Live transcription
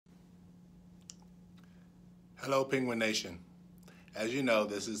Hello, Penguin Nation. As you know,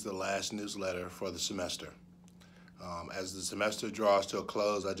 this is the last newsletter for the semester. As the semester draws to a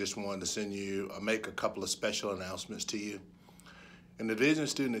close, I just wanted to make a couple of special announcements to you. In the Division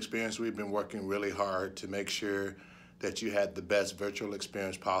of Student Experience, we've been working really hard to make sure that you had the best virtual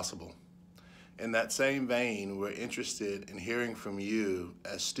experience possible. In that same vein, we're interested in hearing from you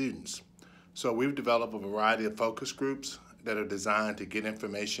as students. So we've developed a variety of focus groups that are designed to get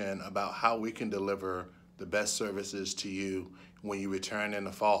information about how we can deliver the best services to you when you return in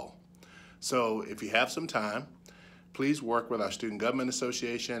the fall. So if you have some time, please work with our Student Government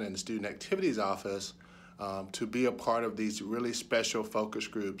Association and the Student Activities Office to be a part of these really special focus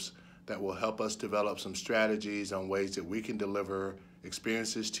groups that will help us develop some strategies on ways that we can deliver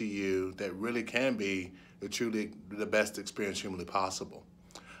experiences to you that really can be truly the best experience humanly possible.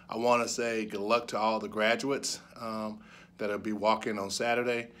 I want to say good luck to all the graduates that'll be walking on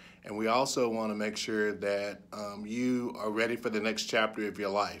Saturday, and we also want to make sure that you are ready for the next chapter of your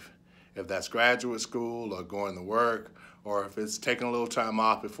life. If that's graduate school or going to work, or if it's taking a little time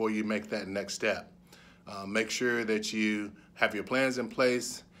off before you make that next step. Make sure that you have your plans in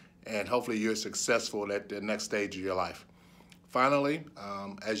place and hopefully you're successful at the next stage of your life. Finally,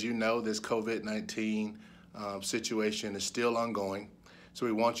 as you know, this COVID-19 situation is still ongoing. So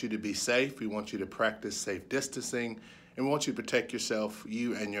we want you to be safe, we want you to practice safe distancing, and we want you to protect yourself,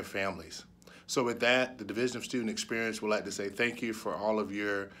 you and your families. So with that, the Division of Student Experience would like to say thank you for all of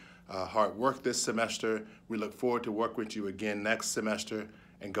your hard work this semester. We look forward to working with you again next semester,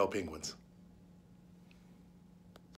 and go Penguins.